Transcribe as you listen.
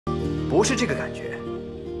不是这个感觉，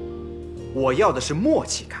我要的是默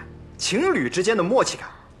契感，情侣之间的默契感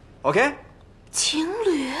 ，OK？ 情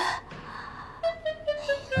侣？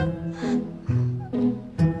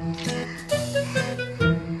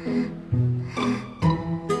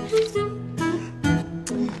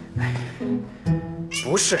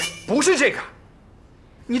不是这个，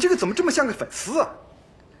你这个怎么这么像个粉丝啊？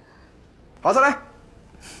好，再来，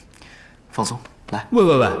放松，来。喂，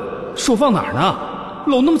手放哪儿呢？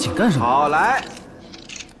搂那么紧干什么？好，来，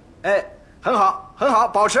哎，很好，很好，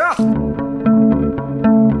保持。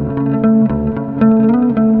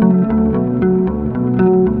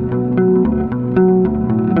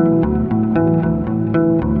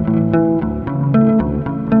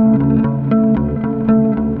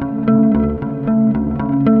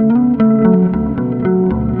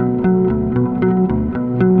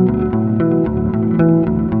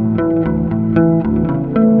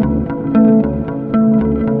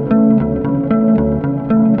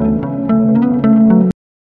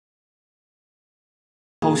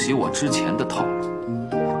抄袭我之前的套路，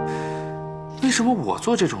为什么我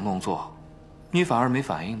做这种动作，你反而没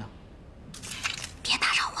反应呢？别打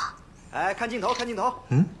扰我。哎，看镜头，看镜头。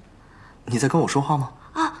你在跟我说话吗？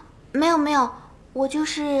啊，没有，我就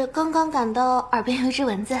是刚刚感到耳边有一只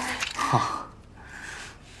蚊子。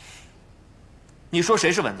你说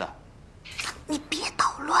谁是蚊子？你别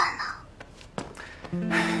捣乱了。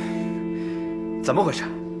怎么回事？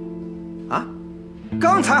啊，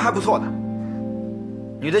刚才还不错的。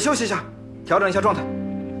女的休息一下，调整一下状态。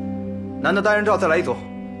男的单人照再来一组。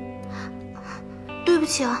对不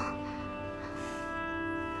起啊，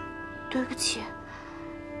对不起。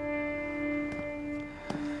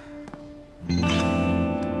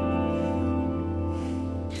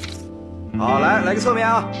好，来个侧面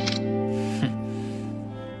啊。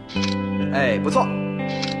哎，不错。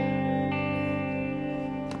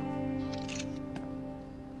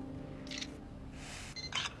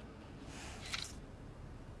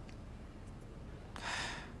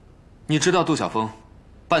你知道杜晓峰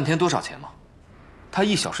半天多少钱吗？他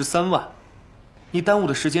1小时3万，你耽误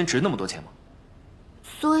的时间值那么多钱吗？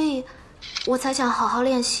所以，我才想好好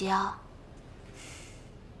练习啊。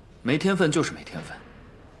没天分就是没天分，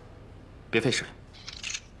别费事了。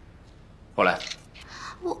我来。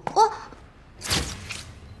我。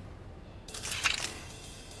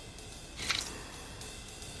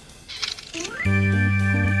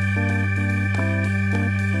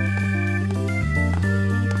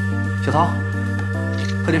小桃，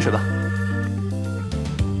喝点水吧。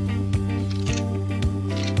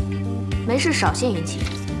没事，少献殷勤，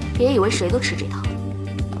别以为谁都吃这套。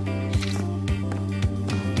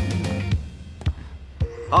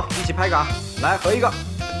好，一起拍个啊，来合一个。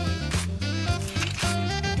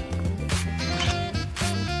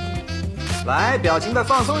来，表情再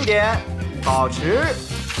放松一点，保持，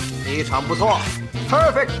非常不错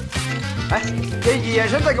 ，perfect。哎，这眼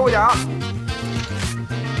神再给我点啊。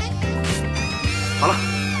好了，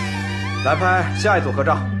来拍下一组合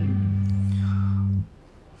照。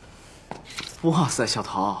哇塞，小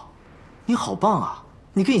桃，你好棒啊！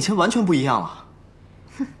你跟以前完全不一样了。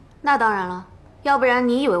哼，那当然了，要不然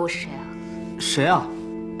你以为我是谁啊？谁啊？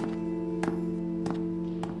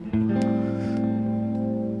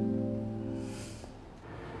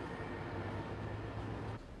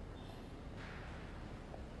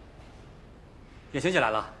远晴姐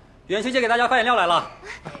来了，远晴姐给大家发眼料来了。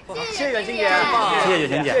谢谢远晴姐，谢谢远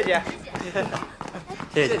晴姐，谢谢姐，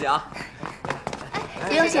谢谢姐啊。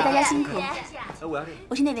不用谢，大家辛苦。我要这个。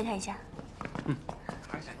我去那边看一下。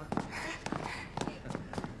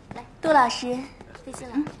杜老师，费心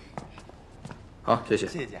了。好，谢谢。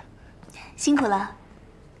谢谢姐。辛苦了。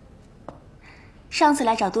上次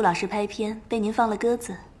来找杜老师拍片，被您放了鸽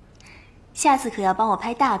子，下次可要帮我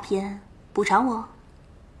拍大片，补偿我。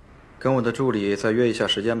跟我的助理再约一下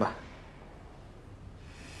时间吧。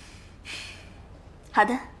好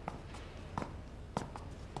的。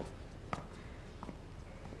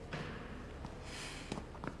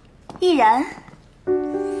毅然，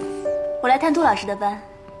我来探杜老师的班，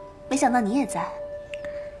没想到你也在。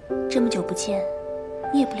这么久不见，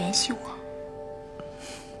你也不联系我。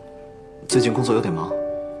最近工作有点忙，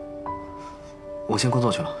我先工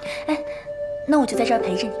作去了。哎，那我就在这儿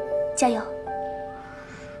陪着你，加油。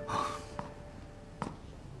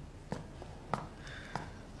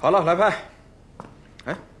好了，来拍。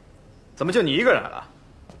哎，怎么就你一个人来了？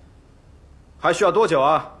还需要多久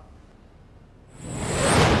啊？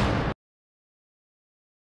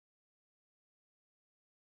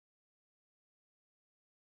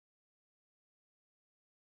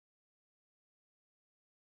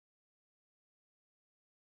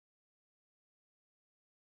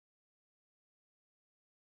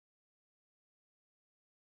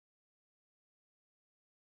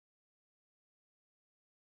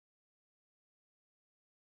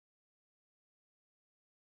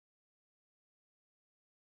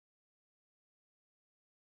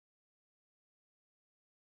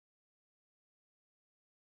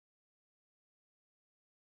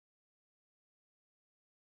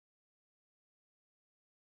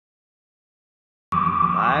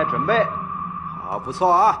来，准备，好，不错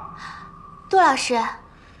啊。杜老师，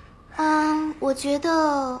我觉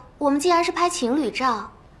得我们既然是拍情侣照，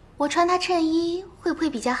我穿他衬衣会不会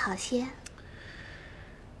比较好些？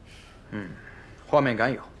画面感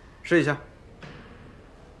有，试一下。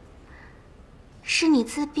是你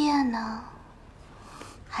自便呢，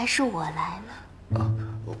还是我来呢？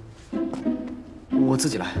我自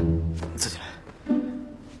己来，自己来。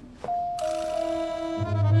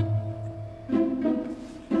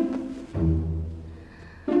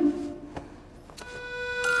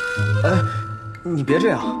哎，你别这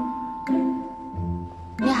样。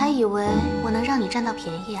你还以为我能让你占到便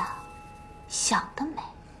宜啊？想得美！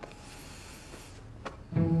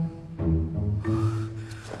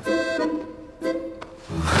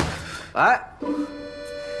来，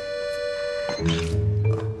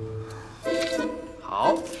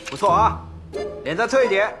好，不错啊，脸再侧一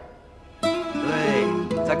点，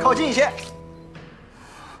对，再靠近一些，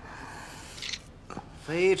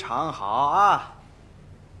非常好啊。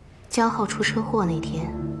江浩出车祸那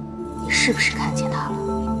天，你是不是看见他了？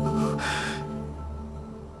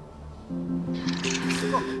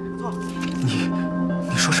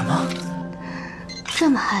你说什么？这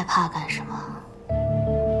么害怕干什么？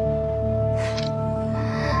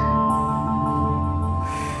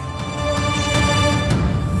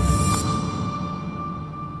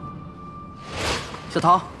小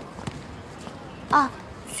桃。啊，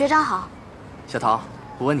学长好。小桃，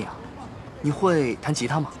我问你啊，你会弹吉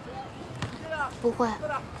他吗？不会。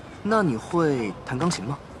那你会弹钢琴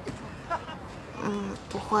吗？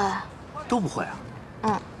不会。都不会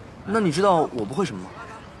啊？那你知道我不会什么吗？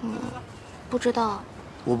不知道。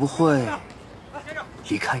我不会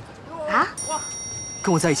离开你。啊？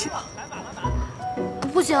跟我在一起吧。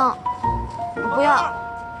不行，不要。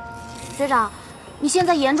学长，你现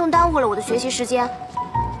在严重耽误了我的学习时间，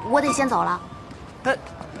我得先走了。哎，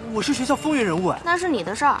我是学校风云人物哎。那是你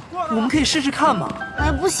的事儿。我们可以试试看嘛。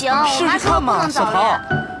哎，不行，我妈说不能早小桃。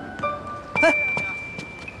哎，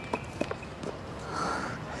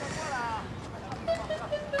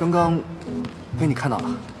刚刚被你看到了，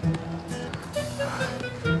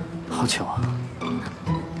好巧啊。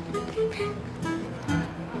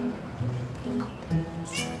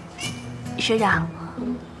学长，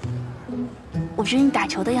我觉得你打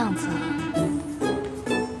球的样子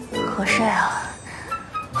好帅啊！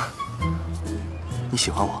你喜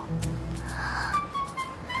欢我？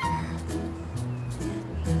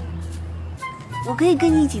我可以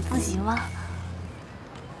跟你一起自习吗？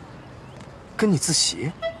跟你自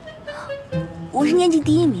习？我是年级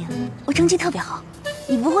第1名，我成绩特别好，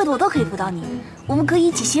你不会的我都可以辅导你，我们可以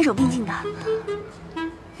一起携手并进的。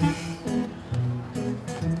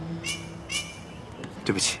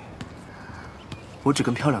对不起，我只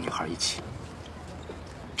跟漂亮女孩一起，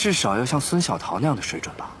至少要像孙小桃那样的水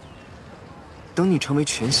准吧。等你成为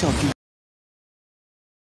全校第一。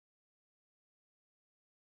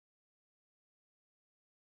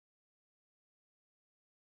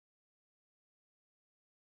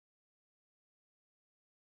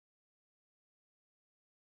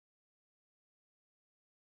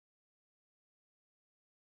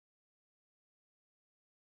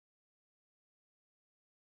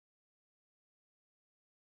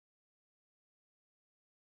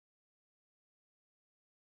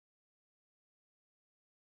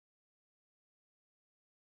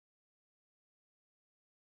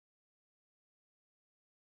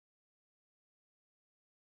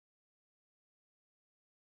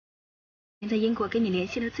在英国跟你联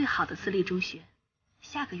系了最好的私立中学，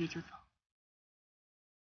下个月就走。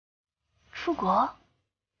出国？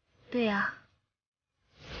对呀。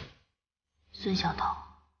孙小桃，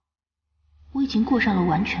我已经过上了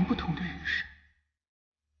完全不同的人生，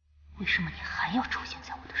为什么你还要出现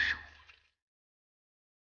在我的生活里？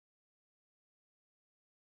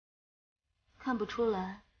看不出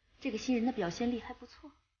来，这个新人的表现力还不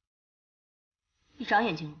错。你长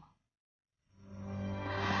眼睛了吗？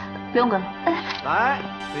不用跟了。来，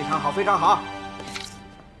非常好，非常好，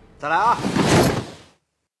再来啊！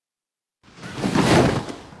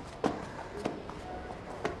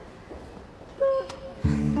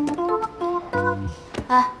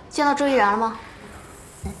哎，见到周依然了吗？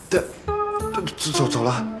对，走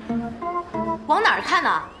了。往哪儿看呢？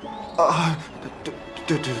啊，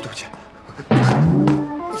对不起。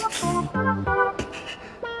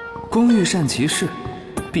工欲善其事，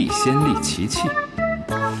必先利其器。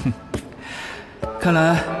哼，看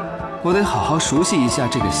来我得好好熟悉一下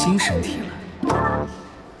这个新身体了。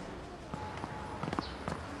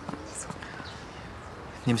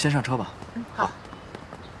你们先上车吧。好。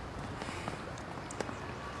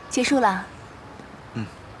结束了。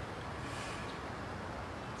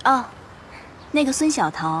哦，那个孙小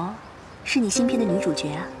桃，是你新片的女主角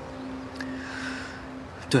啊？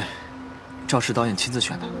对，赵石导演亲自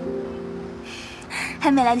选的。还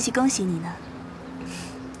没来得及恭喜你呢。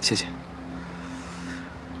谢谢。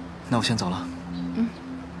那我先走了。嗯。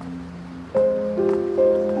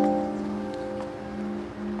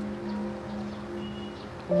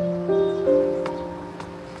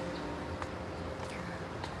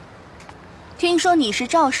听说你是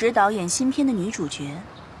赵石导演新片的女主角，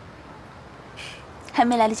还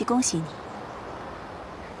没来得及恭喜你。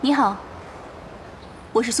你好，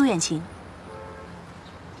我是苏远晴，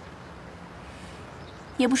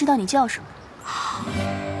也不知道你叫什么。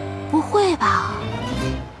不会吧？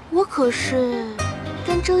我可是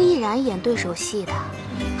跟郑依然演对手戏的，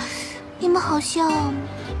你们好像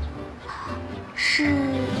是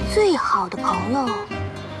最好的朋友，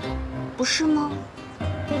不是吗？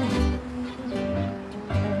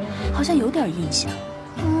好像有点印象。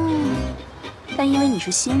但因为你是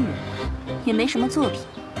新人，也没什么作品，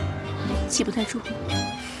记不太住。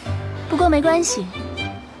不过没关系，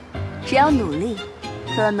只要努力，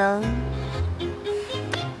可能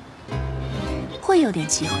会有点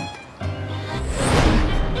机会的。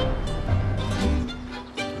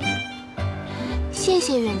谢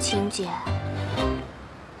谢远晴姐。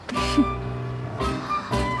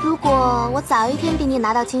如果我早一天比你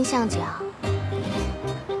拿到金像奖，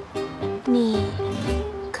你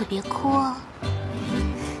可别哭哦。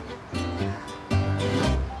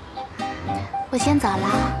我先走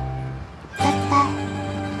啦，拜拜。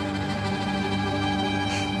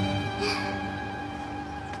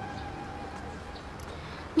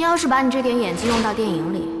你要是把你这点演技用到电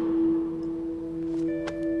影里，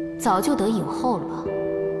早就得影后了吧？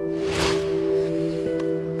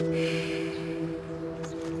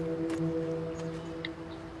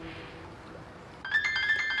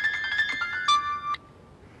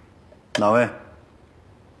哪位？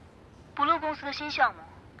不露公司的新项目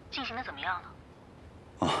进行的怎么样了？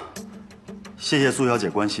谢谢苏小姐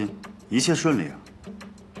关心，一切顺利啊。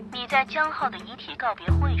你在江浩的遗体告别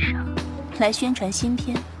会上来宣传新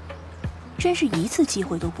片，真是一次机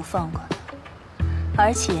会都不放过的，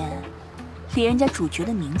而且连人家主角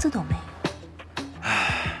的名字都没有。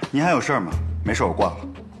您还有事儿吗？没事，我挂了。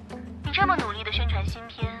你这么努力的宣传新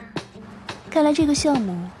片，看来这个项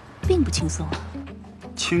目并不轻松啊。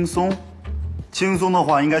轻松？轻松的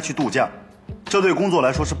话应该去度假，这对工作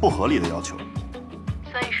来说是不合理的要求。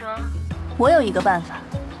所以说，我有一个办法，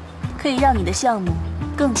可以让你的项目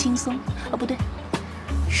更轻松。哦，不对，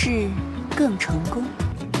是更成功。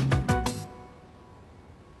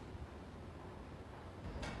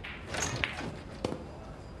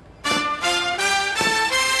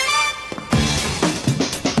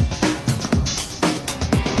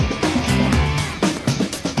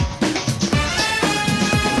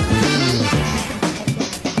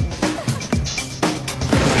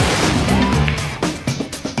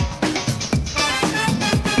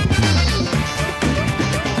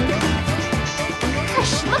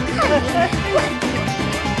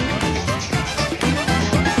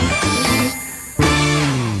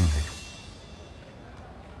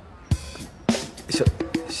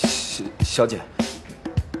小姐，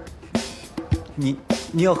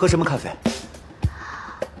你要喝什么咖啡？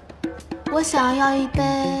我想要一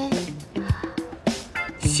杯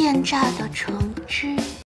现榨的橙汁。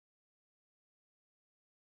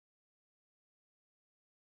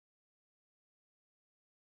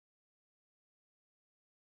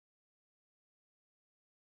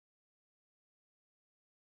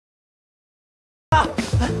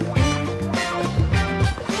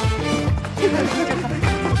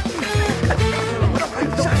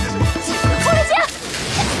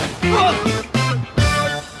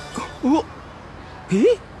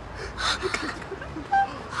咦？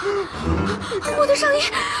我的上衣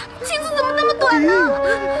裙子怎么那么短呢？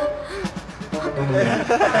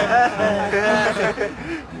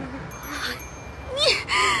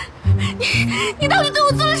你到底对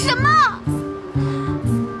我做了什么？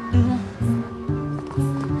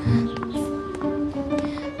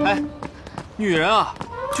哎，女人啊，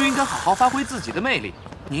就应该好好发挥自己的魅力。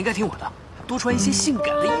你应该听我的，多穿一些性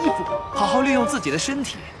感的衣服，好好利用自己的身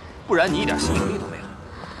体，不然你一点吸引力都没有。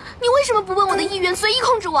你为什么不问我的意愿，随意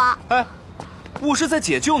控制我啊？哎，我是在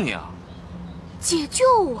解救你啊！解救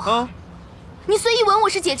我？啊！你随意吻我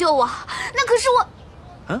是解救我，那可是我……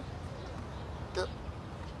嗯？的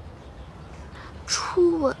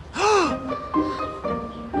初吻。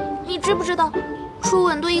你知不知道，初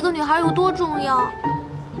吻对一个女孩有多重要？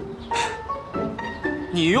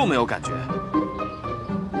你又没有感觉，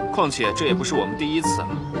况且这也不是我们第一次了，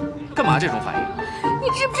干嘛这种反应？你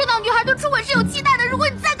知不知道女孩对初吻是有期待的？如果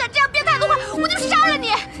你再敢这样变态的话，我就杀了你！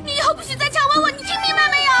你以后不许再强吻我，你听明白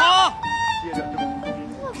没有？好。这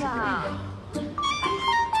吧，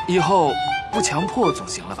以后不强迫总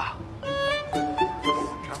行了吧？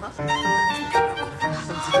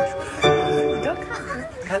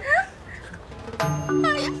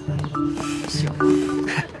行。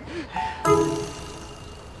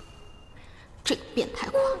这个变态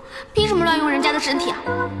狂，凭什么乱用人家的身体啊？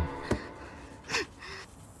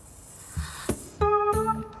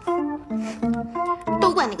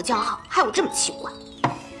都怪那个江浩，害我这么奇怪。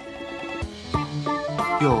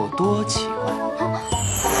有多奇怪？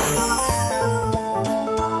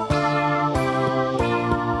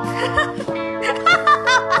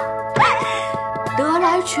得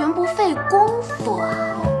来全不费功夫啊！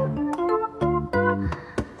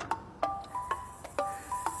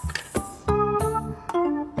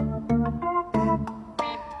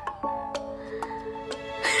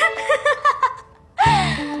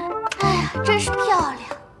哎呀，真是漂亮！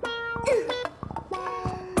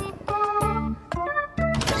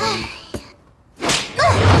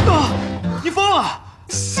你疯了？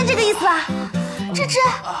是这个意思吧？芝芝，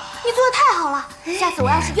你做的太好了！下次我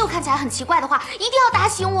要是又看起来很奇怪的话，一定要打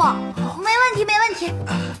醒我。没问题，没问题。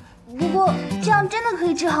不过这样真的可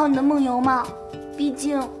以治好你的梦游吗？毕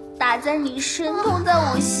竟打在你身，痛在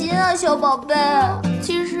我心啊，小宝贝。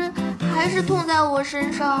其实还是痛在我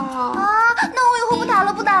身上了。啊，那我以后不打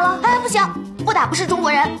了，不打了。哎，不行，不打不是中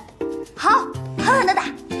国人。好，狠狠的打。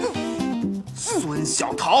孙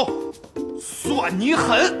小桃，算你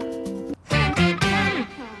狠！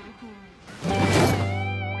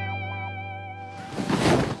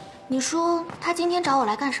你说他今天找我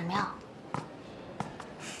来干什么呀？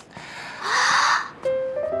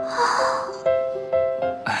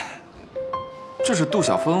这是杜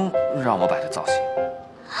晓峰让我摆的造型。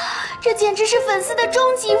这简直是粉丝的终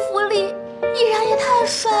极福利，易然也太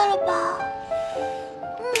帅了吧！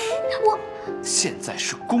我现在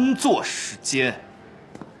是工作时间。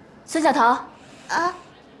孙小桃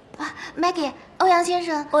，Maggie， 欧阳先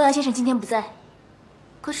生，欧阳先生今天不在，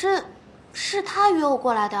可是是他约我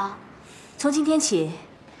过来的。从今天起，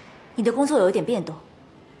你的工作有一点变动，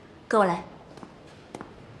跟我来。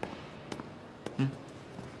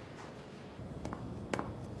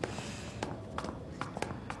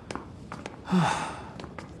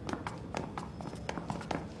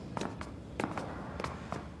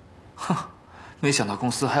哼，没想到公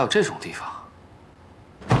司还有这种地方。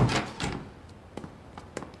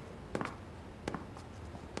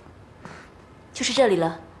就是这里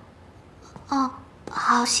了。哦，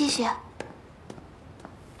好，谢谢。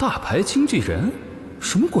大牌经纪人，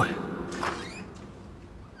什么鬼？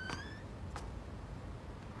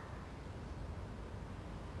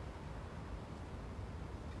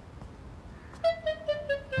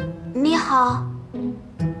你好。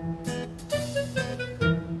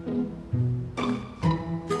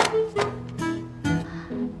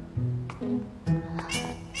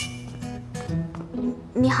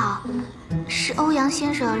你好，是欧阳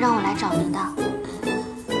先生让我来找您的。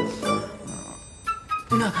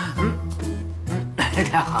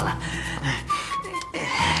太好了，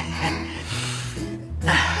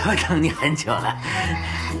我等你很久了。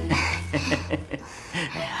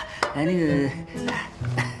哎呀，那个，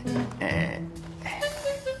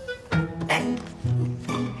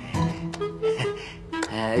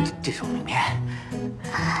这是我名片。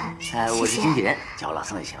我是经纪人，叫我老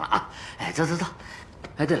宋就行了啊。哎，走走走。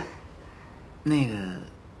哎，对了，那个，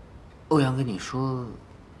欧阳跟你说，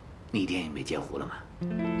你电影被截胡了吗？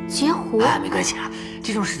截胡？啊，没关系啊，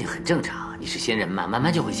这种事情很正常。你是新人嘛，慢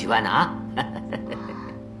慢就会习惯的啊。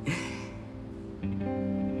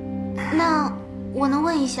那我能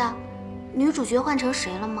问一下，女主角换成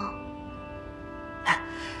谁了吗？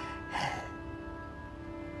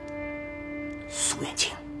苏远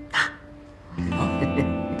清啊，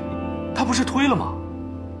他不是推了吗？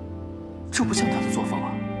这不像他的作风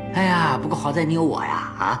啊！哎呀，不过好在你有我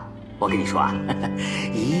呀！啊，我跟你说啊，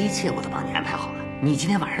一切我都帮你安排好了。你今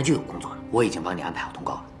天晚上就有工作了，我已经帮你安排好通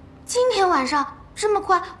告了。今天晚上这么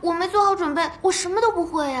快，我没做好准备，我什么都不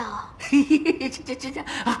会啊！这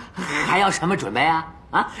啊，还要什么准备啊？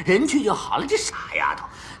啊，人去就好了，这傻丫头，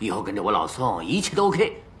以后跟着我老宋，一切都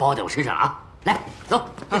OK，包在我身上啊！来，走，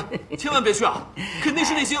千万别去啊！肯定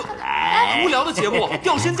是那些无聊的节目，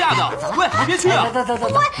掉身价的。喂，别去啊！走。孙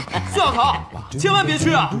小桃，千万别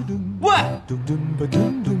去啊！喂。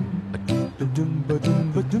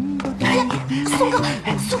宋哥，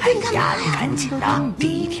宋哥，你干嘛呀？赶紧的，第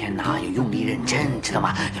一天呢要用力认真，知道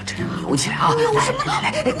吗？要这样扭起来啊！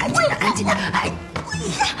来，赶紧的，赶紧的！哎，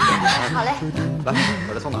好嘞。来，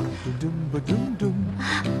把这葱拿着。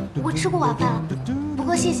我吃过晚饭了，不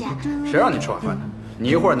过谢谢。谁让你吃晚饭的？你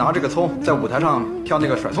一会儿拿这个葱在舞台上跳那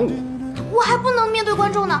个甩葱舞。我还不能面对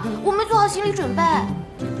观众呢，我没做好心理准备。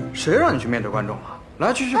谁让你去面对观众了？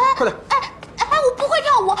来，去，快点！哎，我不会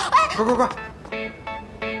跳舞。哎，快！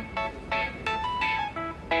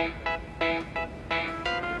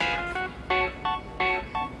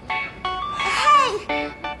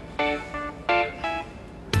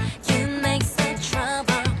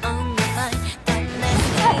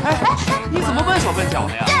你怎么笨手笨脚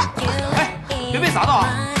的呀？哎，别被砸到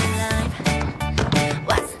啊！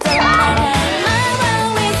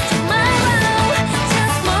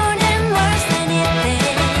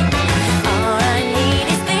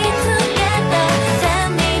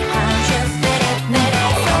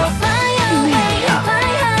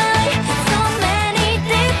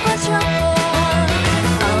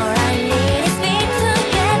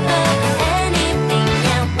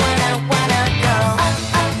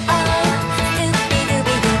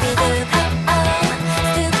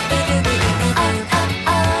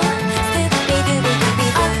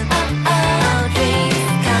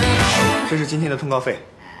这是今天的通告费，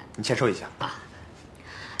你签收一下。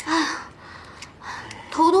哎，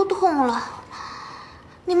头都痛了。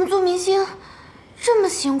你们做明星这么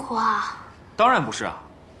辛苦啊？当然不是啊！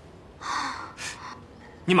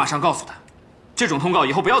你马上告诉他，这种通告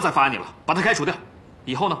以后不要再发你了，把他开除掉。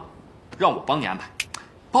以后呢，让我帮你安排，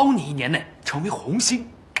包你1年内成为红星。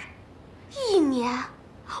1年？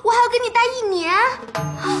我还要跟你待1年？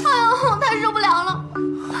哎呦，我太受不了了。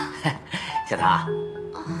小唐，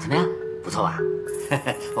怎么样？不错吧？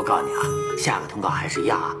我告诉你啊，下个通告还是一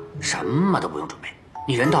样啊，什么都不用准备，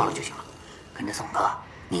你人到了就行了。跟着宋哥，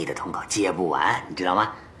你的通告接不完，你知道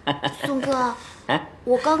吗？宋哥，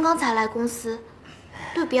我刚刚才来公司，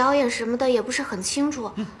对表演什么的也不是很清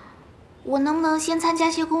楚，我能不能先参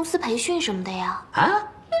加些公司培训什么的呀？啊？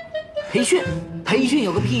培训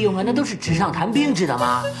有个屁用啊！那都是纸上谈兵，知道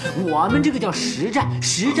吗？我们这个叫实战，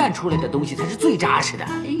实战出来的东西才是最扎实的。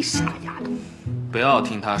哎，傻丫头，不要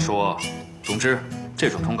听他说。总之，这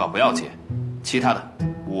种通告不要接，其他的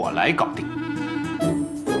我来搞定。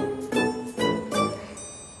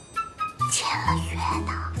签了约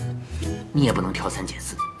的，你也不能挑三拣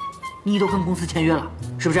四，你都跟公司签约了，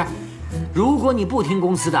是不是？如果你不听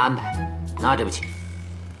公司的安排，那对不起，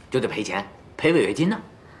就得赔钱，赔违约金呢。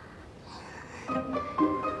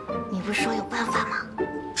你不是说有办法吗？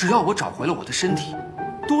只要我找回了我的身体，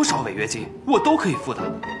多少违约金我都可以付的。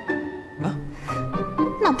啊？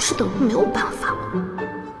那不是等于没有办法吗？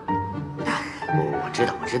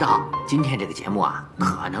我知道，今天这个节目啊，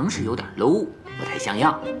可能是有点 low， 不太像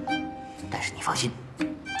样。但是你放心，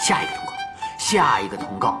下一个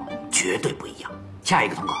通告绝对不一样。下一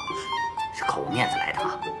个通告是靠我面子来的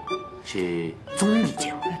啊，是综艺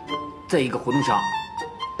节目，在一个活动上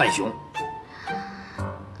扮熊。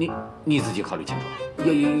你自己考虑清楚，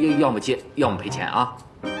要么接，要么赔钱啊。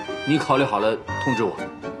你考虑好了通知我，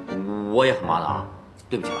我也很忙的啊，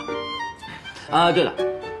对不起了。啊，对了，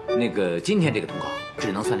那个今天这个通告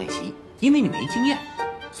只能算练习，因为你没经验，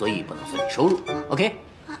所以不能算你收入。OK，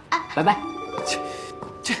 拜拜。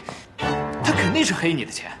这，他肯定是黑你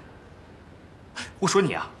的钱。我说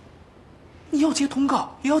你啊，你要接通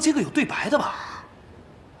告也要接个有对白的吧？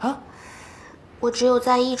啊？我只有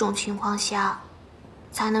在一种情况下，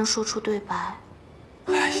才能说出对白。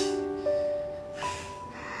哎。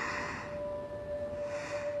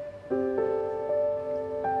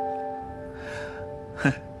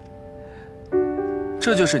哼，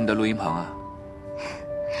这就是你的录音棚啊？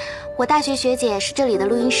我大学学姐是这里的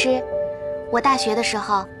录音师，我大学的时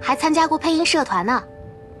候还参加过配音社团呢。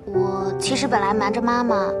我其实本来瞒着妈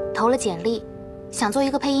妈投了简历，想做一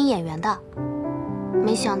个配音演员的，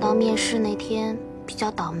没想到面试那天比较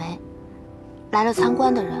倒霉，来了参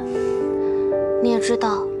观的人。你也知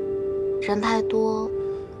道，人太多，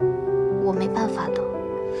我没办法的。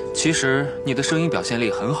其实你的声音表现力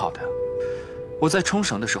很好的，我在冲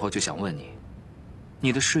绳的时候就想问你，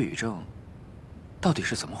你的失语症到底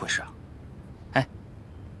是怎么回事啊？哎，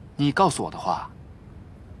你告诉我的话，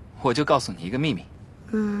我就告诉你一个秘密。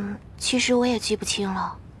其实我也记不清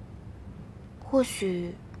了，或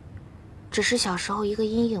许只是小时候一个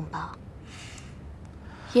阴影吧，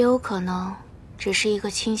也有可能只是一个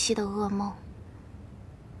清晰的噩梦。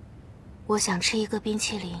我想吃一个冰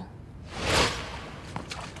淇淋。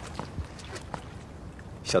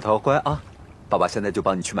小桃乖啊，爸爸现在就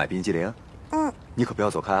帮你去买冰激凌。你可不要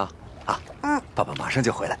走开啊！爸爸马上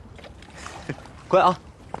就回来。乖啊。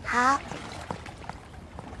好。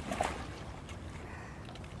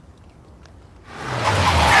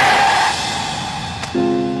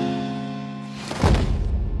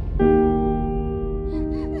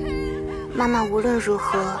妈妈无论如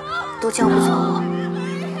何都叫不走我，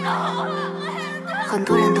很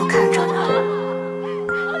多人都看着我，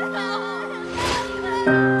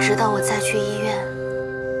直到我再去医院，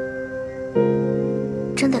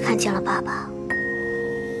真的看见了爸爸，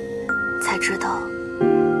才知道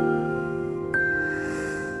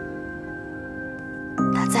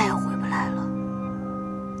他再也回不来了。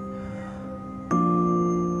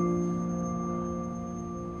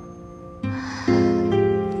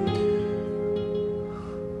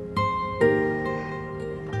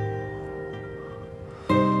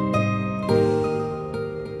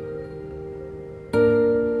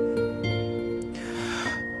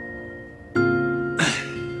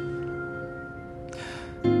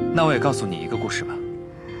那我也告诉你一个故事吧。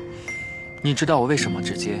你知道我为什么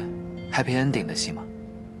只接 happy ending 的戏吗？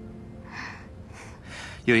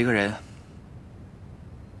有一个人，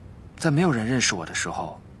在没有人认识我的时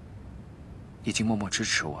候，已经默默支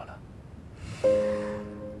持我了，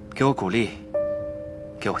给我鼓励，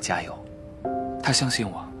给我加油。他相信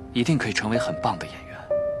我一定可以成为很棒的演员，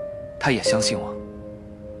他也相信我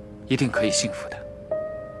一定可以幸福的。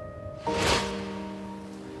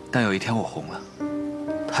但有一天我红了，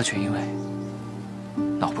他却因为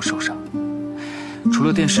脑部受伤，除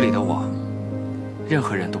了电视里的我，任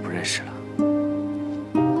何人都不认识了。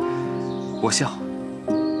我笑，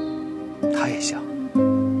他也笑；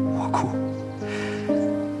我哭，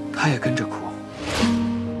他也跟着哭。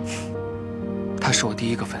他是我第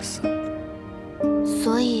一个粉丝，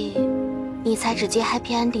所以你才只接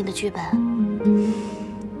happy ending 的剧本。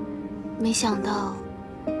没想到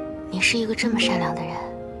你是一个这么善良的人。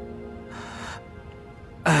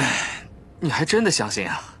哎，你还真的相信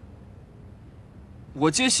啊？我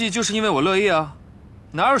接戏就是因为我乐意啊，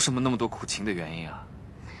哪有什么那么多苦情的原因啊？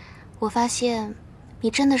我发现你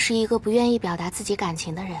真的是一个不愿意表达自己感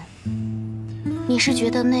情的人。你是觉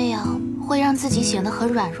得那样会让自己显得很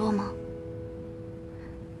软弱吗？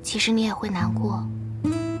其实你也会难过，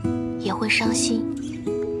也会伤心，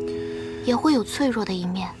也会有脆弱的一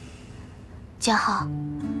面。江浩，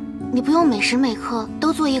你不用每时每刻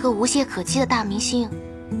都做一个无懈可击的大明星。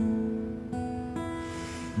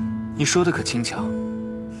你说的可轻巧，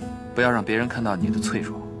不要让别人看到你的脆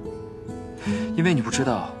弱，因为你不知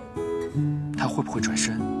道他会不会转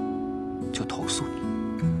身就投诉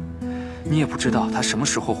你，你也不知道他什么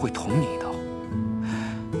时候会捅你一刀。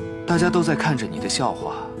大家都在看着你的笑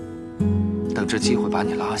话，等着机会把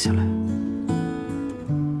你拉下来。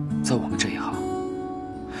在我们这一行，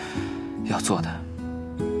要做的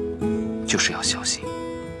就是要小心，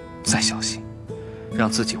再小心，让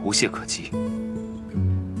自己无懈可击，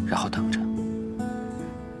然后等着。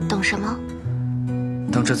等什么？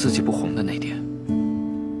等着自己不红的那天。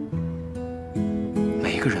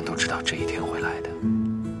每一个人都知道这一天会来的，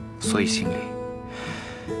所以心里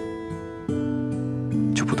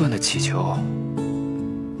就不断的祈求，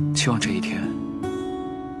期望这一天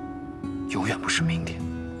永远不是明天。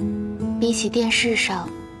比起电视上、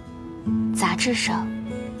杂志上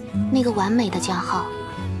那个完美的江浩，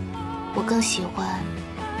我更喜欢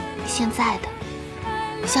现在的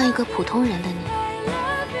像一个普通人的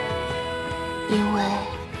你，因为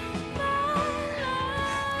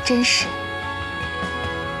真实。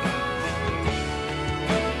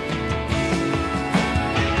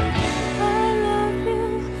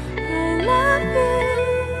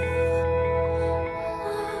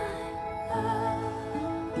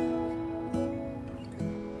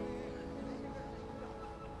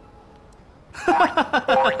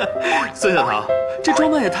孙小桃，这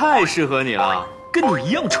装扮也太适合你了，跟你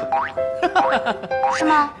一样蠢。是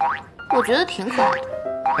吗？我觉得挺可爱的。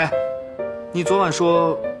哎，你昨晚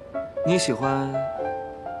说你喜欢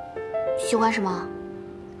什么？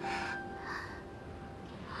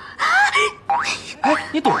哎，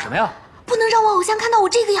你躲什么呀？不能让我偶像看到我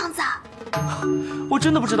这个样子啊！我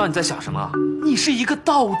真的不知道你在想什么。你是一个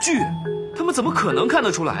道具，他们怎么可能看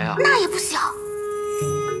得出来呀？那也不行。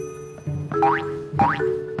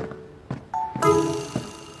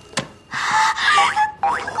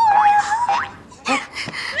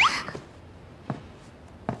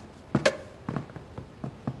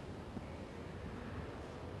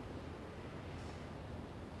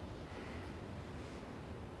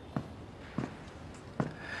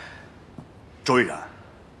周依然，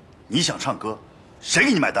你想唱歌，谁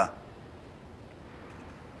给你买单？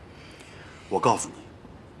我告诉你，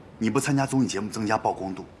你不参加综艺节目增加曝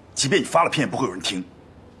光度，即便你发了片也不会有人听。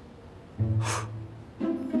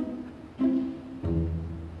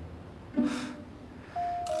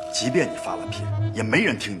即便你发了片，也没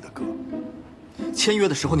人听你的歌。签约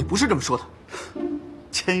的时候你不是这么说的。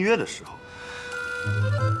签约的时候，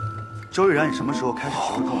周毅然，你什么时候开始学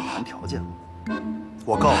会跟我谈条件了？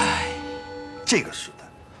我告诉你，这个时代，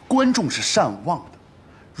观众是善忘的。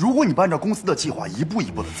如果你不按照公司的计划一步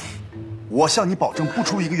一步的走，我向你保证，不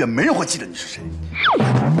出1个月，没人会记得你是谁。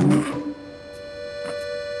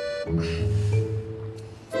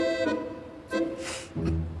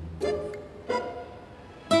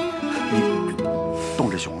你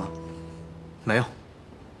动这熊了？没有。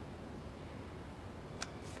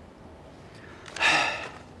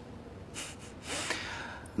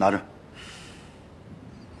拿着，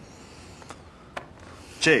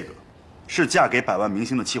这个是嫁给百万明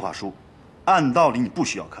星的企划书，按道理你不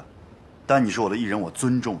需要看，但你是我的艺人，我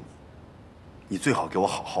尊重你，你最好给我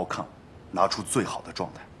好好看，拿出最好的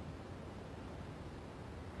状态。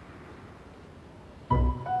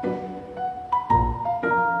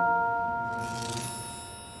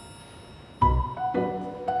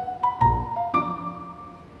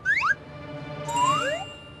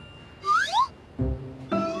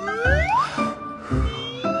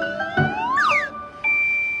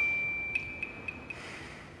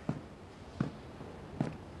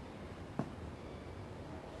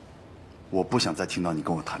我不想再听到你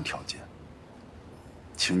跟我谈条件，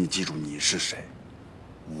请你记住你是谁，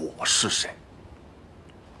我是谁。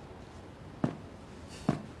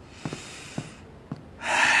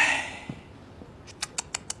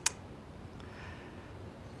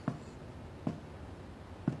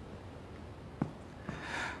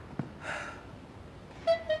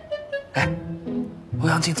哎，欧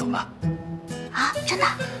阳靖走了啊？真的？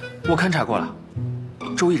我勘察过了，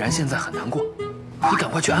周毅然现在很难过，你赶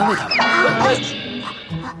快去安慰他吧。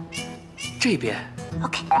这边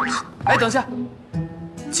OK， 好。哎，等下，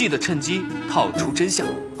记得趁机套出真相。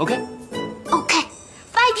OK，Fighting！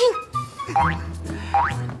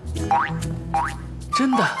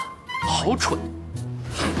真的好蠢。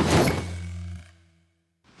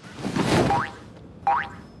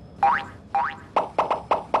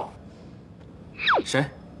谁？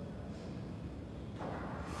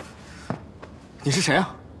你是谁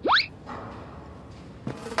啊？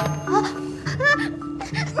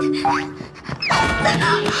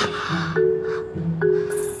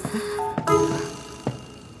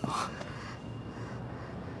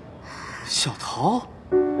小桃，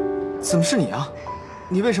怎么是你啊？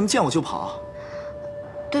你为什么见我就跑啊？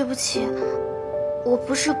对不起，我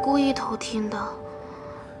不是故意偷听的。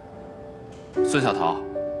孙小桃，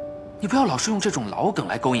你不要老是用这种老梗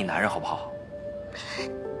来勾引男人好不好？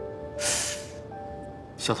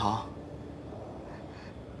小桃，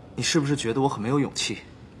你是不是觉得我很没有勇气？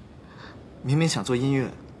明明想做音乐，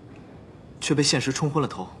却被现实冲昏了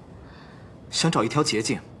头，想找一条捷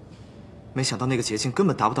径，没想到那个捷径根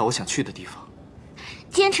本达不到我想去的地方。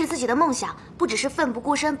坚持自己的梦想，不只是奋不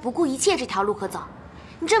顾身、不顾一切这条路可走。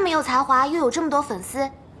你这么有才华，又有这么多粉丝，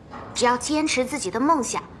只要坚持自己的梦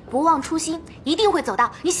想，不忘初心，一定会走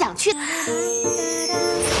到你想去的。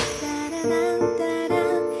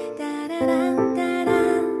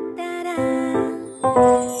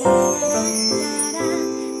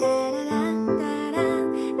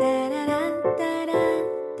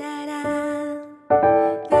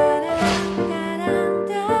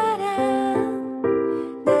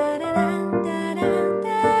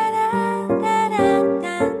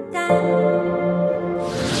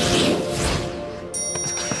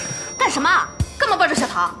干什么？干嘛抱着小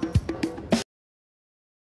桃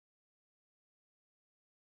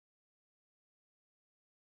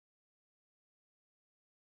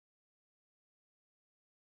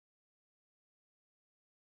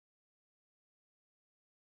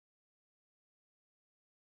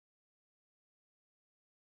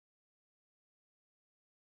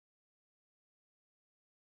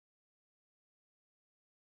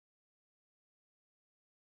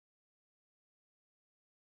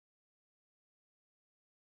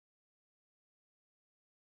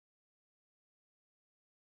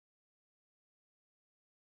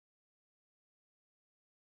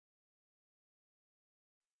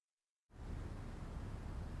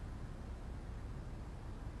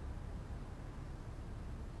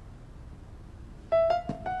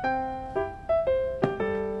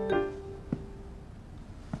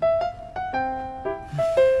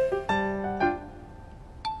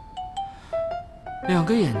？2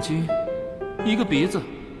个眼睛，1个鼻子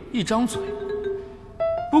，1张嘴，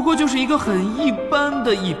不过就是一个很一般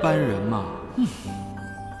的一般人嘛。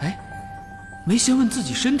哎，没先问自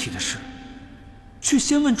己身体的事，却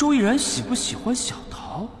先问周毅然喜不喜欢小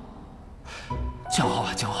桃。江浩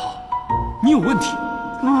啊，江浩，你有问题。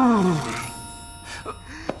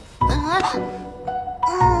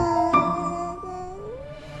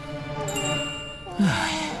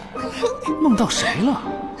梦到谁了？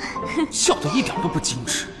笑得一点都不矜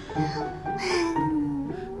持。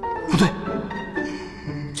不对，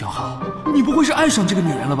江浩，你不会是爱上这个女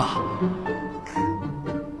人了吧？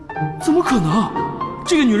怎么可能？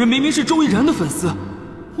这个女人明明是周亦然的粉丝，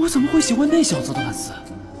我怎么会喜欢那小子的粉丝？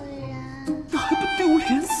那还不丢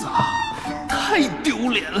脸死了？太丢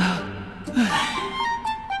脸了！哎。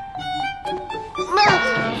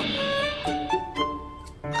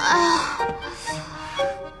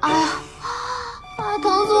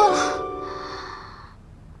疼死我了！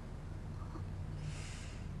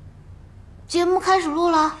节目开始录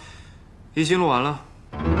了，已经录完了。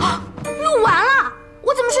录完了？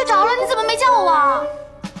我怎么睡着了？你怎么没叫我啊？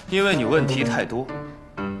因为你问题太多。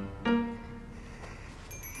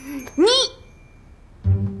你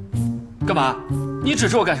干嘛？你指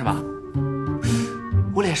着我干什么？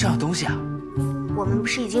我脸上有东西啊！我们不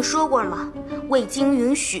是已经说过了吗？未经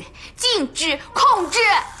允许，禁止控制。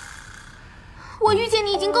我遇见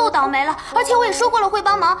你已经够倒霉了，而且我也说过了会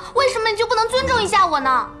帮忙，为什么你就不能尊重一下我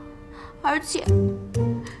呢？而且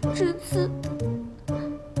这次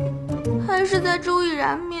还是在周亦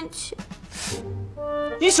然面前。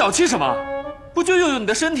你小气什么？不就用你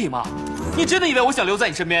的身体吗？你真的以为我想留在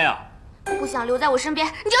你身边呀？不想留在我身边，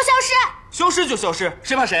你就消失。消失就消失，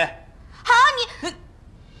谁怕谁？好，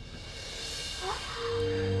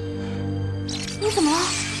你怎么了？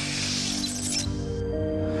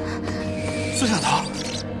孙小桃，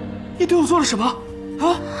你对我做了什么？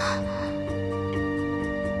啊？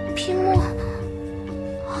屏幕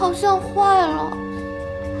好像坏了。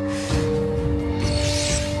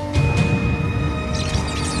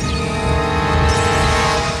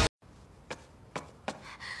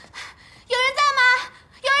有人在吗？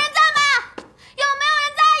有人在吗？有没有人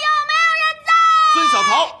在？有没有人在？孙小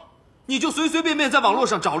桃，你就随随便便在网络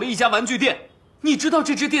上找了一家玩具店。你知道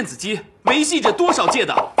这只电子鸡维系着多少届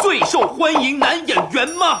的最受欢迎男演员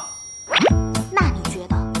吗？那你觉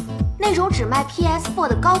得那种只卖 PS4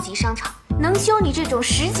 的高级商场能修你这种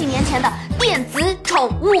10几年前的电子宠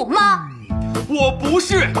物吗？我不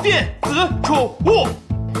是电子宠物。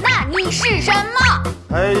那你是什么？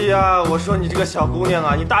哎呀，我说你这个小姑娘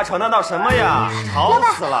啊，你大吵大闹什么呀？吵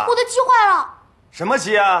死了！我的鸡坏了。什么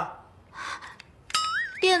鸡啊？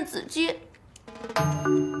电子鸡。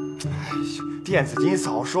电子鸡你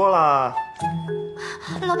早说了。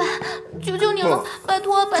老板，求求你了，拜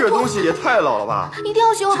托拜托！这东西也太老了吧！一定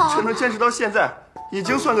要修好。这能坚持到现在，已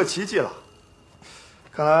经算个奇迹了。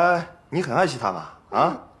看来你很爱惜它嘛？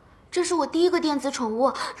啊？这是我第一个电子宠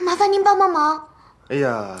物，麻烦您帮帮忙。哎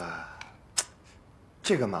呀，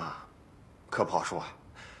这个嘛，可不好说，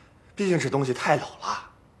毕竟这东西太老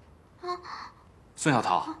了。孙小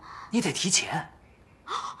桃，你得提钱。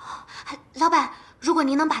老板，如果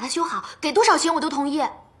您能把它修好，给多少钱我都同意。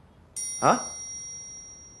啊？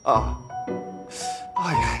啊？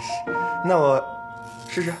哎呀，那我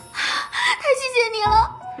试试。太谢谢你了。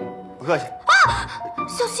不客气。啊，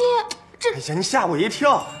小心！这……哎呀，你吓我一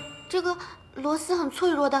跳。这个螺丝很脆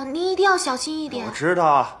弱的，您一定要小心一点。我知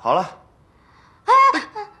道。好了。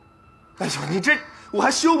哎呦，你这我还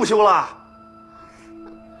修不修了？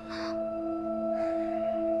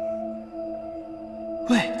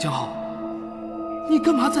喂，江浩，你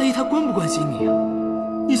干嘛在意他关不关心你啊？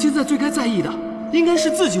你现在最该在意的应该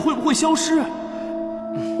是自己会不会消失。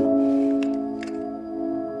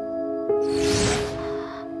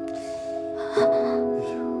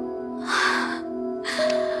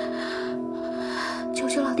求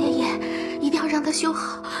求老天爷，一定要让他修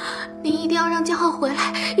好！您一定要让江浩回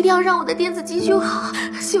来，一定要让我的电子鸡修好！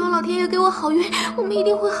希望老天爷给我好运，我们一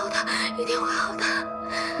定会好的，一定会好的。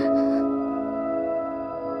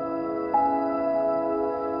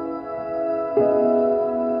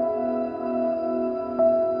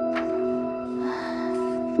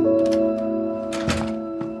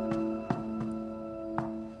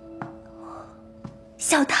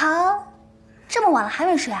小唐，这么晚了还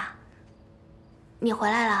没睡啊？你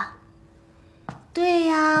回来了？对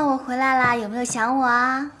呀，我回来啦，有没有想我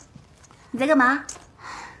啊？你在干嘛？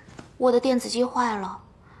我的电子鸡坏了，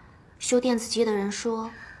修电子鸡的人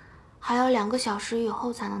说，还要2个小时以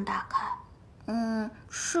后才能打开。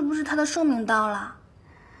是不是它的寿命到了？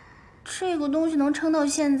这个东西能撑到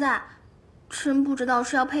现在，真不知道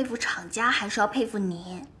是要佩服厂家还是要佩服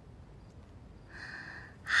你。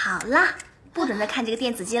好啦，不准再看这个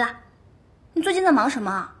电子鸡了。你最近在忙什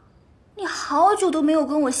么？你好久都没有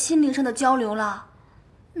跟我心灵上的交流了，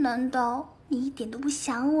难道你一点都不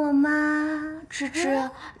想我吗？芝芝，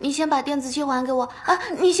你先把电子鸡还给我啊！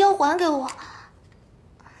你先还给我。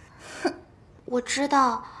哼，我知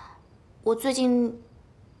道，我最近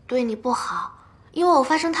对你不好，因为我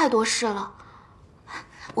发生太多事了。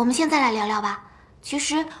我们现在来聊聊吧。其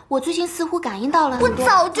实我最近似乎感应到了很多。我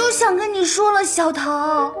早就想跟你说了，小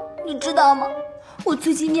桃，你知道吗？我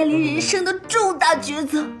最近面临人生的重大抉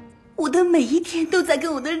择，我的每一天都在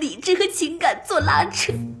跟我的理智和情感做拉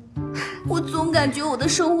扯。我总感觉我的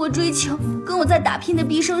生活追求跟我在打拼的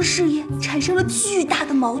毕生事业产生了巨大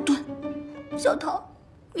的矛盾。小桃，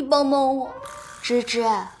你帮帮我。芝芝，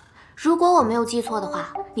如果我没有记错的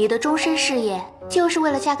话，你的终身事业就是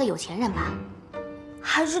为了嫁个有钱人吧？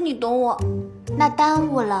还是你懂我？那耽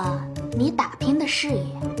误了你打拼的事业，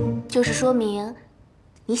就是说明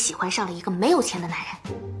你喜欢上了一个没有钱的男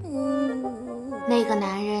人。那个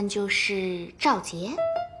男人就是赵杰。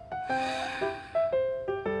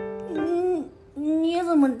你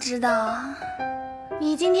怎么知道？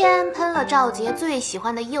你今天喷了赵杰最喜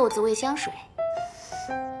欢的柚子味香水。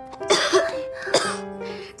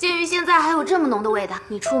鉴于现在还有这么浓的味道，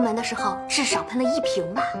你出门的时候至少喷了1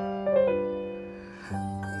瓶吧。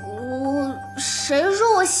谁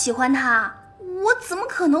说我喜欢他？我怎么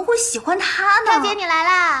可能会喜欢他呢？赵杰，你来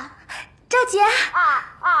啦！赵杰，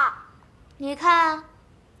你看，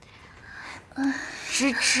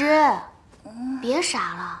芝芝，别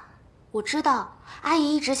傻了。我知道阿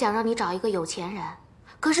姨一直想让你找一个有钱人，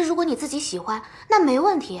可是如果你自己喜欢，那没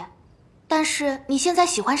问题。但是你现在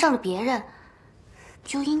喜欢上了别人，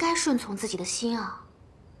就应该顺从自己的心啊。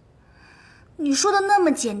你说的那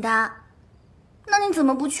么简单，那你怎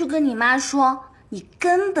么不去跟你妈说？你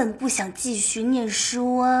根本不想继续念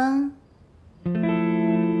书啊！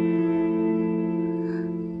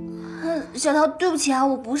小桃，对不起啊，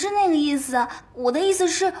我不是那个意思。我的意思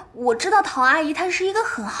是，我知道陶阿姨她是一个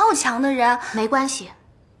很好强的人。没关系，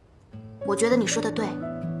我觉得你说的对，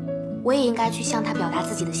我也应该去向她表达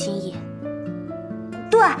自己的心意。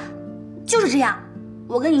对，就是这样。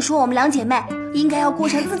我跟你说，我们2姐妹应该要过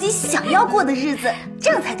上自己想要过的日子，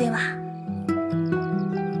这样才对嘛。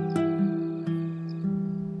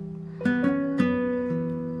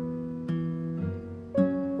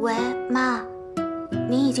喂，妈，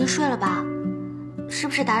您已经睡了吧？是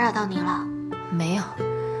不是打扰到您了？没有，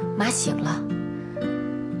妈醒了。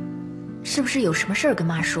是不是有什么事儿跟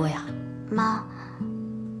妈说呀？妈，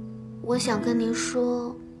我想跟您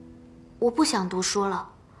说，我不想读书了，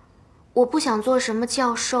我不想做什么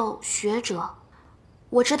教授、学者。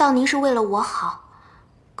我知道您是为了我好，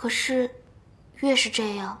可是越是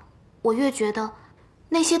这样，我越觉得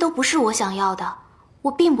那些都不是我想要的，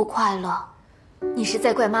我并不快乐。你是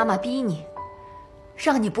在怪妈妈逼你，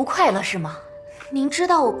让你不快乐是吗？您知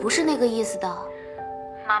道我不是那个意思的。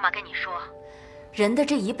妈妈跟你说，人的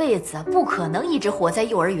这一辈子不可能一直活在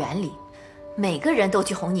幼儿园里，每个人都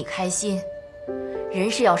去哄你开心。人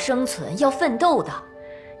是要生存，要奋斗的。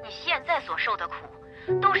你现在所受的苦，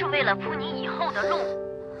都是为了铺你以后的路。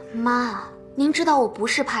妈，您知道我不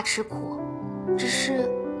是怕吃苦，只是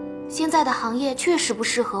现在的行业确实不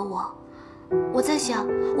适合我。我在想，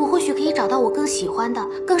我或许可以找到我更喜欢的、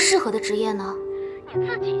更适合的职业呢。你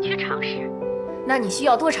自己去尝试。那你需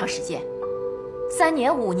要多长时间？3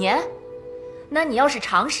年、5年？那你要是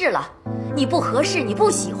尝试了，你不合适，你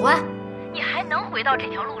不喜欢，你还能回到这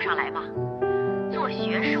条路上来吗？做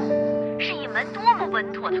学术是一门多么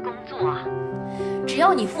稳妥的工作啊！只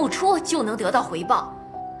要你付出，就能得到回报。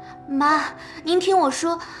妈，您听我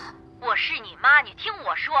说。我是你妈，你听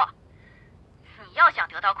我说。你要想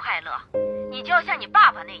得到快乐，你就要像你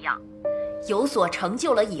爸爸那样，有所成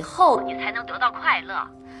就了以后，你才能得到快乐，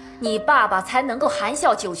你爸爸才能够含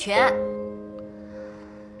笑九泉。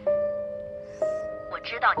我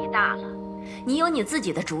知道你大了，你有你自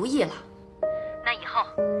己的主意了，那以后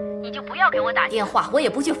你就不要给我打电话，我也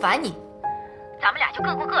不去烦你，咱们俩就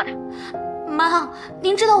各过各的。妈，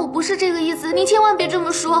您知道我不是这个意思，您千万别这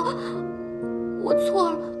么说，我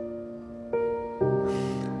错了。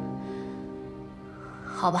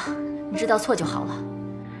好吧，你知道错就好了。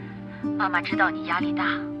妈妈知道你压力大，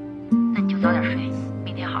那你就早点睡，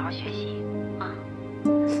明天好好学习啊。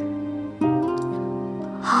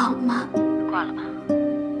好，妈。挂了吧。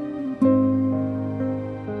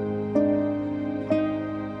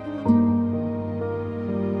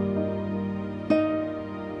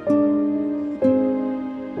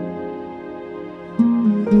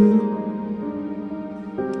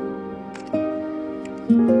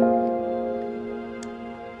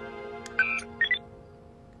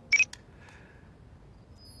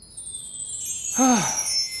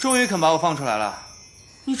终于肯把我放出来了。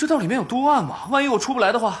你知道里面有多暗吗？万一我出不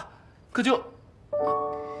来的话，可就……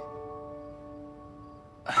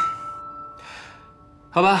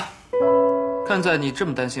好吧，看在你这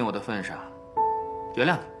么担心我的份上，原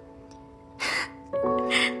谅你。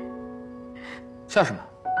笑什么？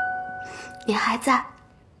你还在，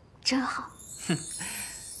真好。哼，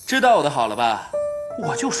知道我的好了吧？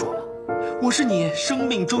我就说了，我是你生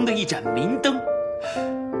命中的一盏明灯。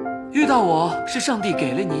遇到我是上帝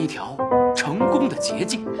给了你一条成功的捷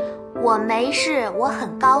径。我没事，我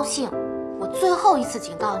很高兴。我最后一次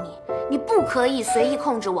警告你，你不可以随意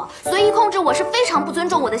控制我，随意控制我是非常不尊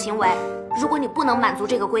重我的行为。如果你不能满足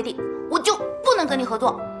这个规定，我就不能跟你合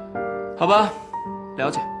作。好吧，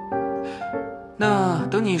了解。那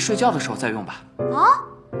等你睡觉的时候再用吧。啊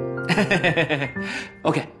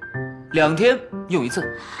？OK， 2天用1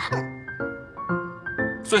次。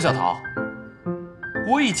孙小桃，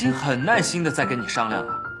我已经很耐心的在跟你商量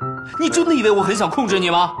了，你真的以为我很想控制你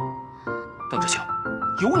吗？等着瞧，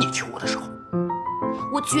有你求我的时候。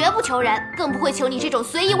我绝不求人，更不会求你这种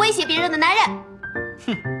随意威胁别人的男人。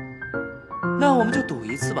哼，那我们就赌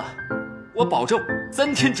1次吧，我保证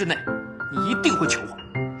3天之内你一定会求我。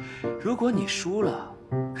如果你输了，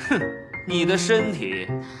哼，你的身体，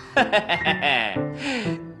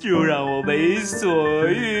就让我为所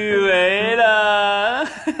欲为了。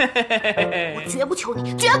我绝不求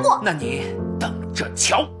你，绝不。那你等着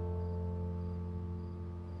瞧。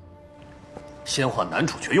先换男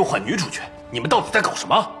主角又换女主角，你们到底在搞什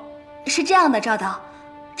么？是这样的，赵导，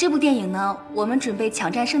这部电影呢，我们准备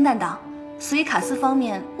抢占圣诞档，所以卡司方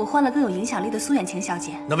面我换了更有影响力的苏远晴小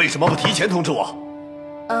姐。那为什么不提前通知我？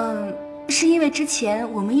是因为之前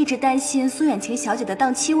我们一直担心苏远晴小姐的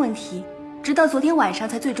档期问题，直到昨天晚上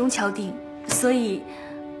才最终敲定，所以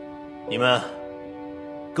你们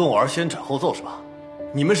跟我儿先斩后奏是吧？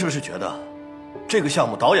你们是不是觉得这个项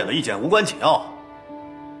目导演的意见无关紧要？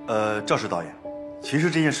赵石导演，其实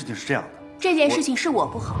这件事情是这样的，这件事情是我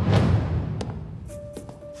不好。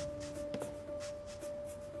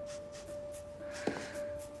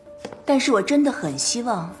但是我真的很希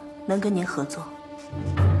望能跟您合作。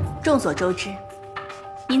众所周知，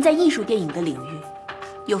您在艺术电影的领域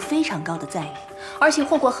有非常高的赞誉，而且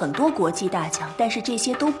获过很多国际大奖，但是这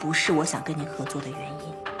些都不是我想跟您合作的原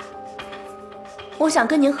因。我想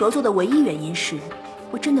跟您合作的唯一原因是，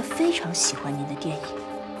我真的非常喜欢您的电影。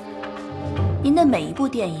您的每一部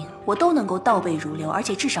电影我都能够倒背如流，而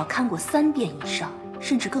且至少看过3遍以上，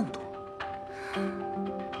甚至更多。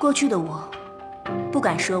过去的我不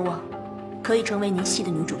敢奢望可以成为您戏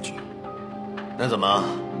的女主角。那怎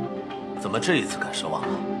么这一次敢奢望了？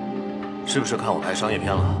是不是看我拍商业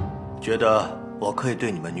片了，觉得我可以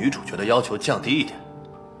对你们女主角的要求降低一点？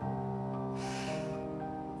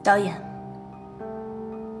导演，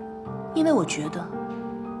因为我觉得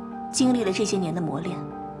经历了这些年的磨练，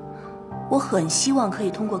我很希望可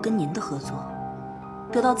以通过跟您的合作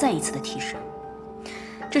得到再一次的提升。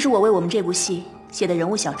这是我为我们这部戏写的人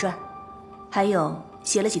物小传，还有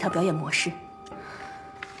写了几套表演模式。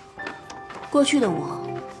过去的我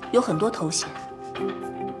有很多头衔，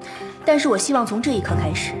但是我希望从这一刻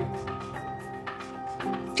开始，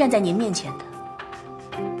站在您面前的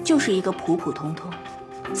就是一个普普通通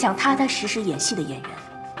想踏踏实实演戏的演员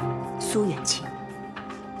苏远晴。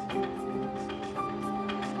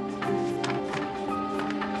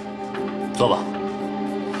坐吧。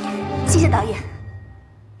谢谢导演，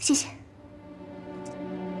谢谢。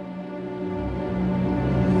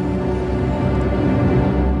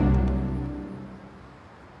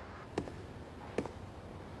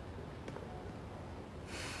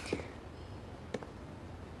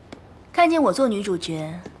看见我做女主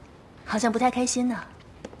角，好像不太开心呢。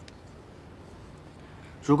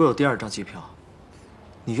如果有第2张机票，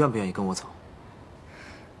你愿不愿意跟我走？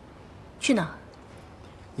去哪儿？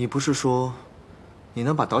你不是说你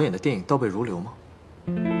能把导演的电影倒背如流吗？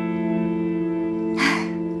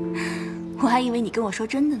我还以为你跟我说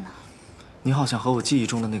真的呢。你好像和我记忆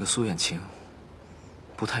中的那个苏远晴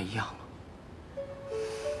不太一样了。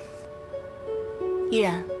依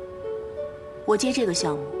然，我接这个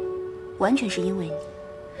项目完全是因为你，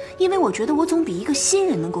因为我觉得我总比一个新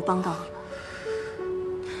人能够帮到你吧。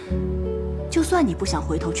就算你不想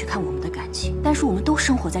回头去看我们的感情，但是我们都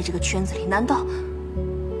生活在这个圈子里，难道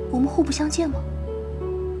我们互不相见吗？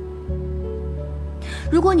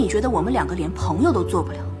如果你觉得我们2个连朋友都做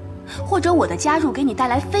不了，或者我的加入给你带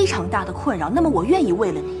来非常大的困扰，那么我愿意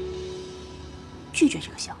为了你拒绝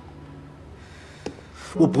这个项目。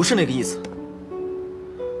我不是那个意思，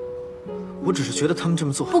我只是觉得他们这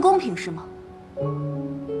么做不公平，是吗？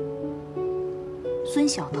孙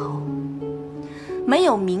小桃没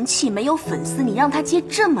有名气，没有粉丝，你让她接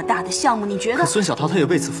这么大的项目，你觉得？可孙小桃她也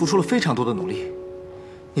为此付出了非常多的努力。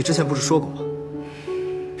你之前不是说过吗？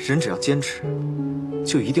人只要坚持，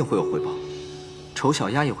就一定会有回报。丑小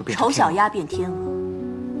鸭也会变成丑小鸭变天鹅，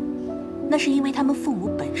那是因为他们父母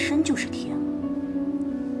本身就是天鹅。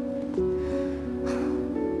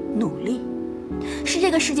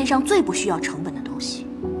这个世界上最不需要成本的东西。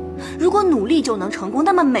如果努力就能成功，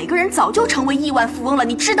那么每个人早就成为亿万富翁了，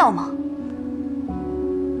你知道吗？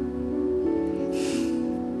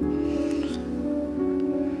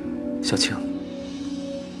小青，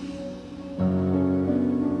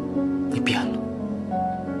你变了。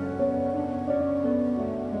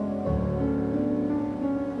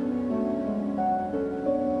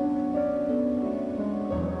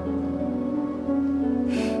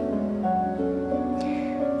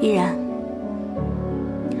依然，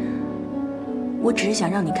我只是想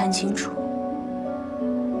让你看清楚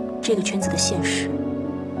这个圈子的现实。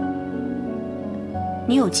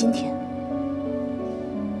你有今天，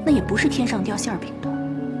那也不是天上掉馅饼的，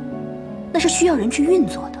那是需要人去运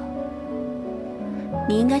作的。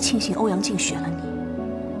你应该庆幸欧阳靖选了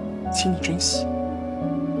你，请你珍惜。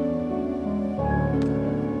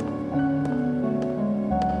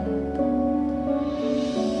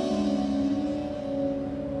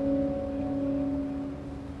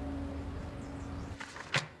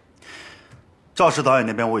赵氏导演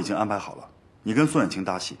那边我已经安排好了，你跟宋远晴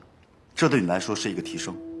搭戏，这对你来说是一个提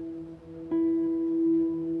升。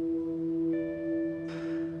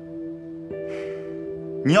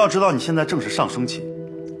你要知道，你现在正是上升期，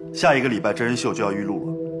下一个礼拜真人秀就要预录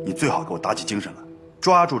了，你最好给我打起精神来，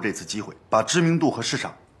抓住这次机会，把知名度和市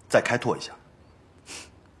场再开拓一下。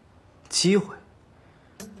机会，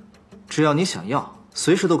只要你想要，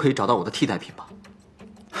随时都可以找到我的替代品吧。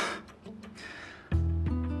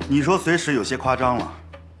你说随时有些夸张了，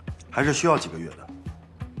还是需要几个月的。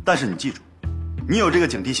但是你记住，你有这个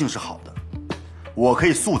警惕性是好的，我可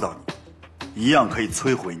以塑造你，一样可以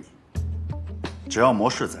摧毁你。只要模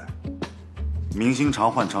式在，明星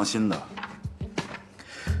常换常新的。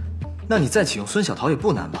那你再启用孙小桃也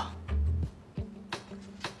不难吧？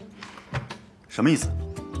什么意思？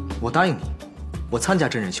我答应你，我参加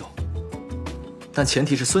真人秀，但前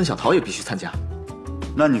提是孙小桃也必须参加。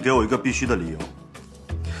那你给我一个必须的理由。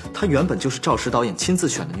她原本就是赵石导演亲自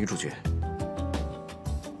选的女主角，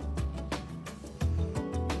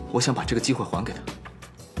我想把这个机会还给她。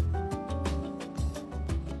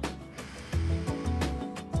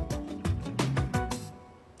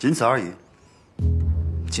仅此而已。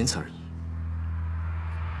仅此而已。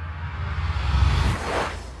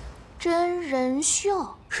真人秀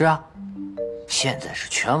是啊，现在是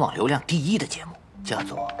全网流量第1的节目，叫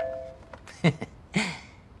做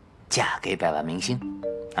嫁给百万明星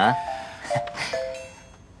啊。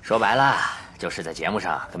说白了，就是在节目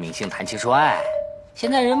上跟明星谈情说爱。现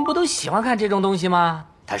在人不都喜欢看这种东西吗？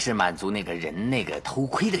它是满足那个人那个偷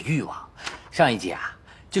窥的欲望。上一集啊，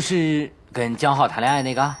就是跟江浩谈恋爱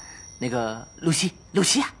那个露西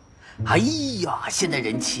啊，哎呀，现在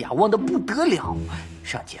人气啊旺得不得了。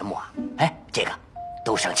上节目啊，哎，这个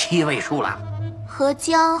都上7位数了。和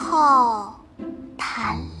江浩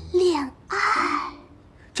谈恋爱，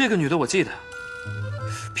这个女的我记得，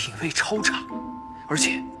品味超差，而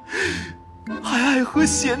且还爱喝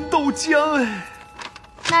咸豆浆哎。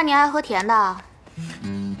那你爱喝甜的？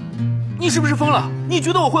你是不是疯了？你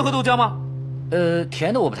觉得我会喝豆浆吗？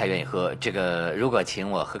甜的我不太愿意喝。这个如果请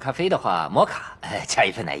我喝咖啡的话，摩卡，加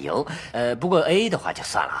一份奶油。不过 A 的话就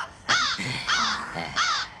算了。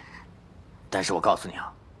但是我告诉你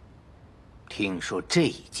啊，听说这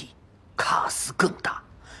一季卡斯更大，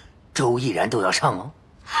周逸然都要上哦。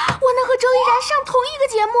我能和周逸然上同一个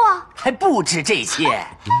节目？还不止这些，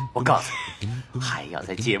我告诉你，还要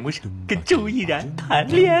在节目上跟周逸然谈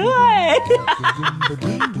恋爱。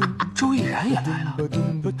周逸然也来了，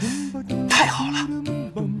太好了！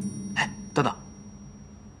哎，等等，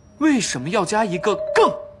为什么要加一个“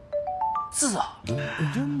更”字啊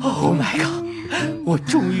 ？Oh my god！ 我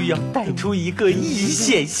终于要带出一个一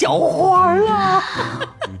线小花了。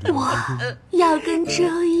我要跟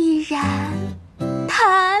周逸然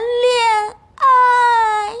谈恋爱。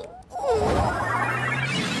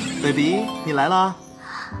baby， 你来啦。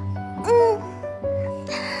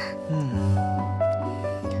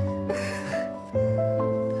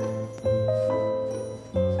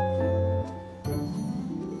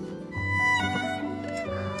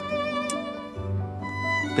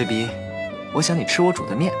baby， 我想你吃我煮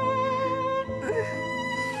的面。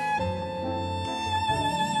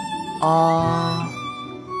啊。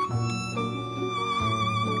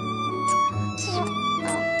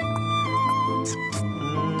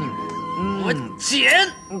我剪，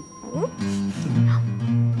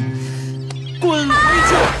滚回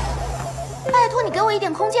去！拜托你给我一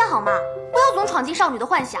点空间好吗？不要总闯进少女的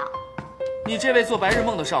幻想。你这位做白日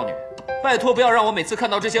梦的少女，拜托不要让我每次看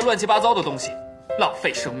到这些乱七八糟的东西，浪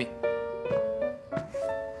费生命。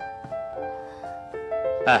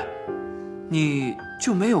哎，你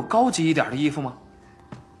就没有高级一点的衣服吗？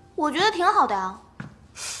我觉得挺好的呀。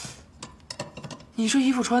你这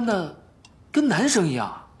衣服穿的跟男生一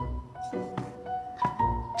样。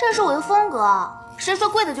这是我的风格，谁说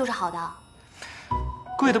贵的就是好的？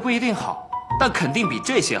贵的不一定好，但肯定比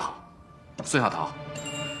这些好。孙小桃，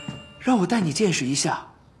让我带你见识一下，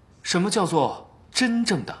什么叫做真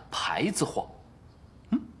正的牌子货。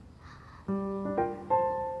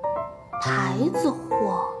牌子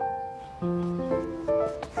货。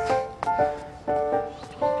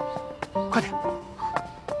快点。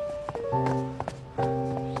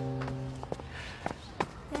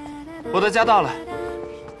我的家到了，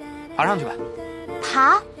爬上去吧。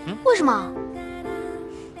爬？为什么？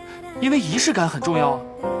因为仪式感很重要啊。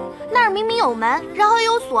那儿明明有门，然后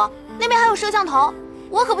又有锁，那边还有摄像头，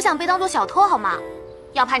我可不想被当做小偷好吗？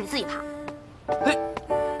要爬你自己爬。嘿。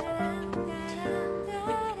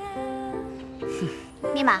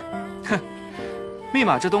密码？哼，密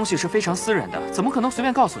码这东西是非常私人的，怎么可能随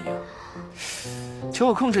便告诉你啊？求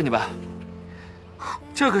我控制你吧。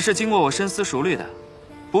这可是经过我深思熟虑的，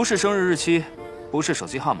不是生日日期，不是手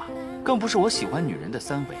机号码，更不是我喜欢女人的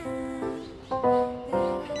3围。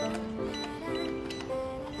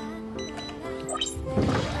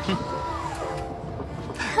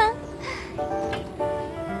哼，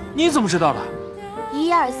你怎么知道的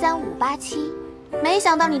？1、2、3、5、8、7，没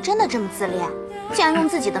想到你真的这么自恋，竟然用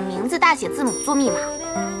自己的名字大写字母做密码。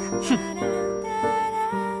哼。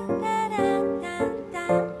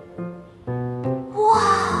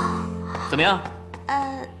怎么样？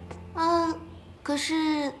可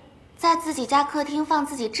是，在自己家客厅放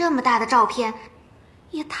自己这么大的照片，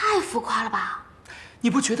也太浮夸了吧？你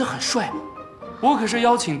不觉得很帅吗？我可是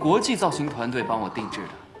邀请国际造型团队帮我定制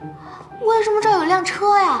的。为什么这儿有辆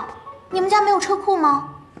车呀？你们家没有车库吗？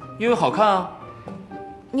因为好看啊。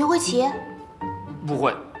你会骑？不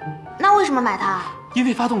会。那为什么买它？因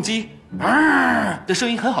为发动机的声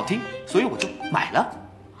音很好听，所以我就买了。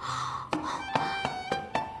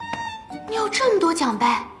你有这么多奖杯，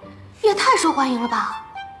也太受欢迎了吧？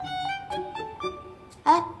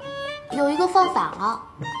哎，有一个放反了。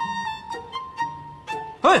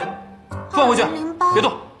哎，放回去，别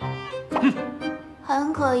动。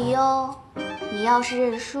很可疑哦。你要是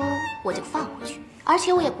认输，我就放回去，而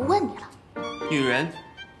且我也不问你了。女人，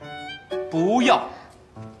不要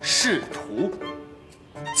试图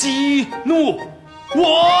激怒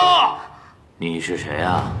我。你是谁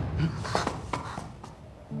啊？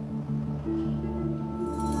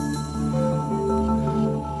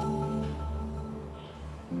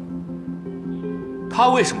他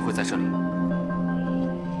为什么会在这里？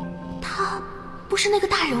他不是那个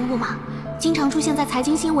大人物吗？经常出现在财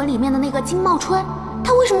经新闻里面的那个金茂春，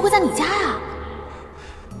他为什么会在你家呀？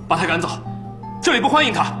把他赶走，这里不欢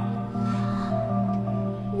迎他。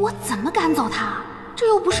我怎么赶走他？这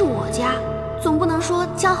又不是我家，总不能说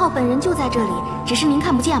江浩本人就在这里，只是您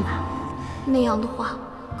看不见吧？那样的话，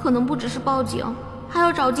可能不只是报警，还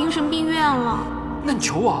要找精神病院了。那你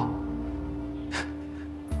求我，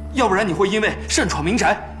要不然你会因为擅闯民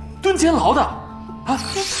宅蹲监牢的啊！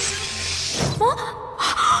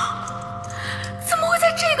怎么会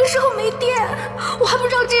在这个时候没电？我还不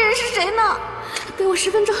知道这人是谁呢。给我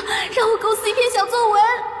10分钟，让我构思一篇小作文。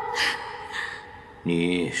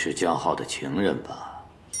你是江浩的情人吧？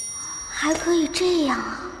还可以这样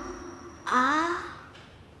啊？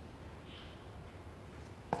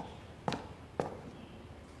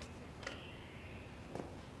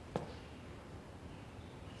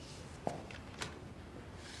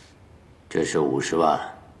这是50万。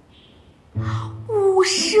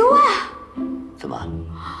50万？怎么？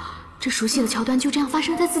这熟悉的桥段就这样发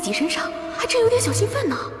生在自己身上，还真有点小兴奋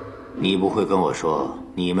呢。你不会跟我说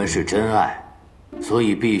你们是真爱，所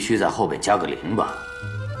以必须在后边加个0吧？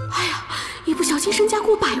哎呀，一不小心身价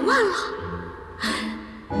过100万了。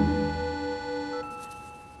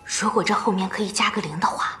如果这后面可以加个0的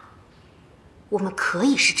话，我们可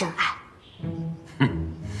以是真爱。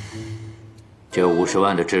哼，这50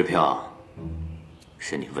万的支票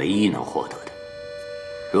是你唯一能获得的。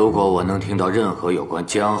如果我能听到任何有关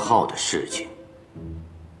江浩的事情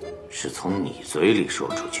是从你嘴里说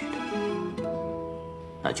出去的，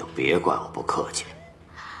那就别怪我不客气了。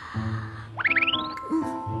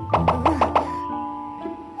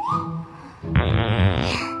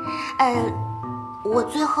我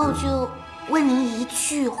最后就问您一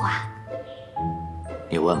句话。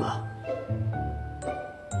你问吧。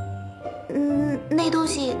那东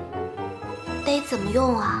西得怎么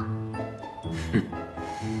用啊？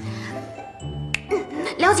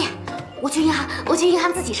了解，我去银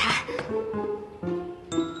行自己查。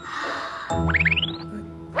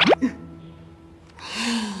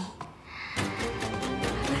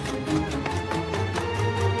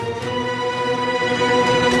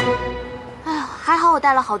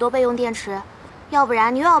带了好多备用电池，要不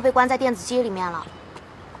然你又要被关在电子机里面了。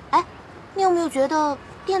哎，你有没有觉得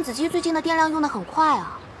电子机最近的电量用得很快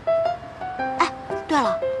啊？哎，对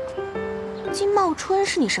了，金茂春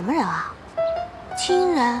是你什么人啊？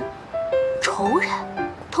亲人、仇人、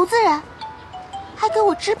投资人，还给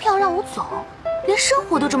我支票让我走，连生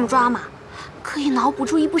活都这么抓马，可以脑补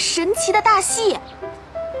出一部神奇的大戏。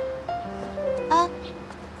哎，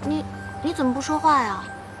你怎么不说话呀？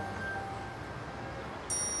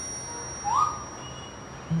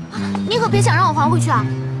你可别想让我还回去啊！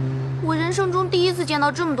我人生中第一次见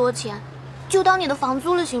到这么多钱，就当你的房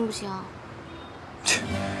租了，行不行？切，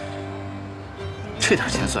这点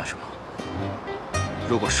钱算什么？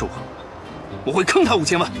如果是我会坑他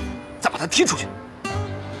5000万，再把他踢出去。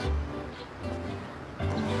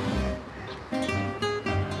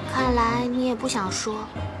看来你也不想说，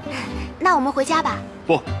那我们回家吧。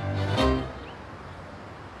不，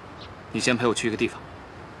你先陪我去一个地方。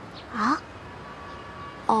啊？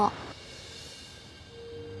哦。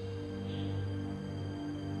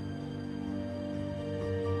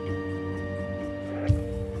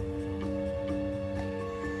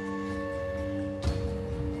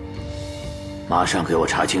马上给我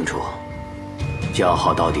查清楚，叫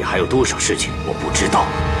号到底还有多少事情我不知道。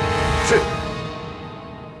是。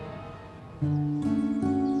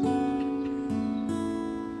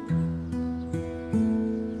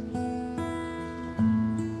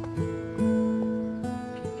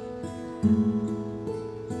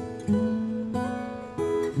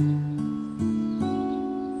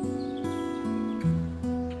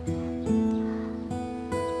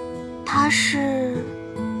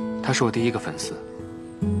他是我第一个粉丝。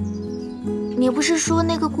你不是说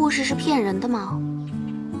那个故事是骗人的吗？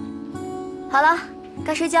好了，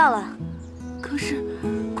该睡觉了。可是，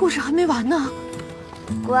故事还没完呢。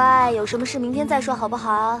乖，有什么事明天再说，好不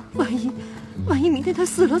好？万一明天他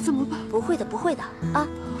死了怎么办？不会的，不会的啊！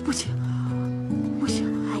不行，不行，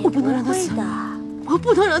我不能让他死的，我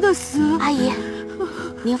不能让他死。阿姨，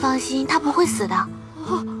您放心，他不会死的。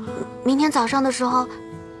明天早上的时候，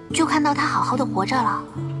就看到他好好的活着了。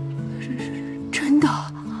真的，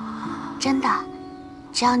真的，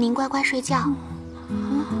只要您乖乖睡觉。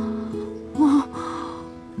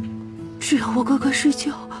只要我乖乖睡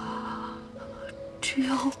觉，只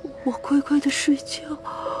要我乖乖的睡觉，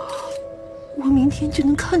我明天就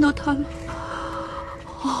能看到他了。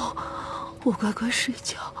哦，我乖乖睡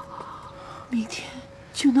觉，明天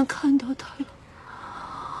就能看到他了。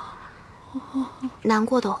哦，难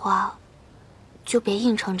过的话，就别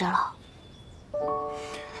硬撑着了。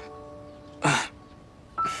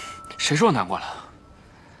谁说我难过了？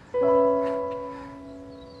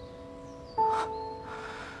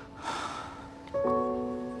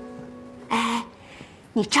哎，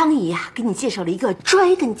你张姨呀，给你介绍了一个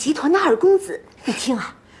Dragon 集团的二公子。你听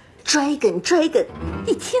啊 ，Dragon，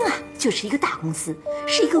 一听啊就是一个大公司，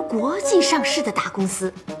是一个国际上市的大公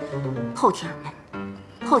司。后天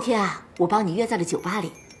啊，我帮你约在了酒吧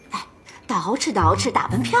里。哎，捯饬，打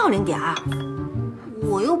扮漂亮点儿。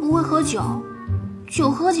我又不会喝酒。酒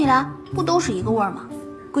喝起来不都是一个味儿吗？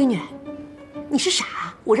闺女，你是傻？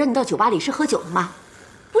我让你到酒吧里是喝酒的吗？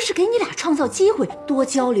不是给你俩创造机会，多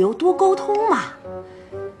交流、多沟通吗？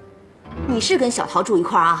你是跟小桃住一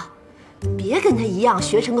块儿啊？别跟她一样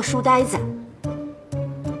学成个书呆子。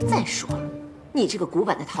再说了，你这个古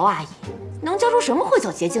板的陶阿姨，能教出什么会走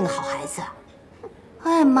捷径的好孩子？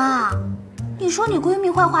哎妈，你说你闺蜜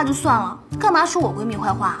坏话就算了，干嘛说我闺蜜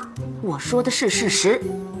坏话？我说的是事实。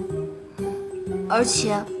而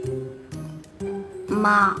且，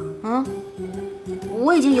妈，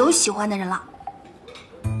我已经有喜欢的人了。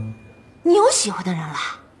你有喜欢的人了？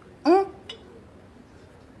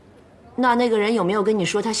那个人有没有跟你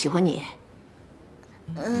说他喜欢你？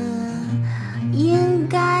应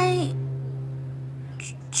该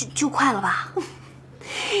就快了吧？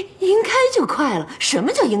应该就快了？什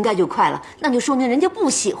么叫应该就快了？那就说明人家不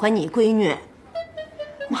喜欢你，闺女。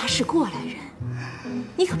妈是过来人。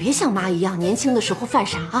你可别像妈一样，年轻的时候犯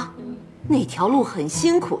傻啊！那条路很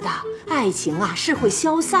辛苦的，爱情啊是会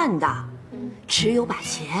消散的。只有把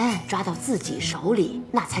钱抓到自己手里，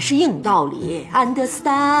那才是硬道理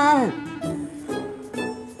 ，understand？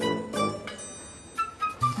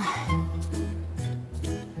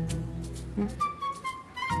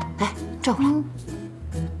 哎，转过来，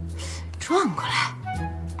转过来！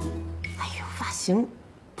哎呦，发型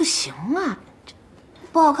不行啊！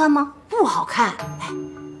不好看吗？不好看。哎，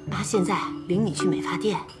妈现在领你去美发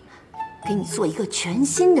店，给你做一个全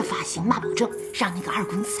新的发型，妈保证让那个二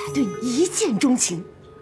公子对你一见钟情。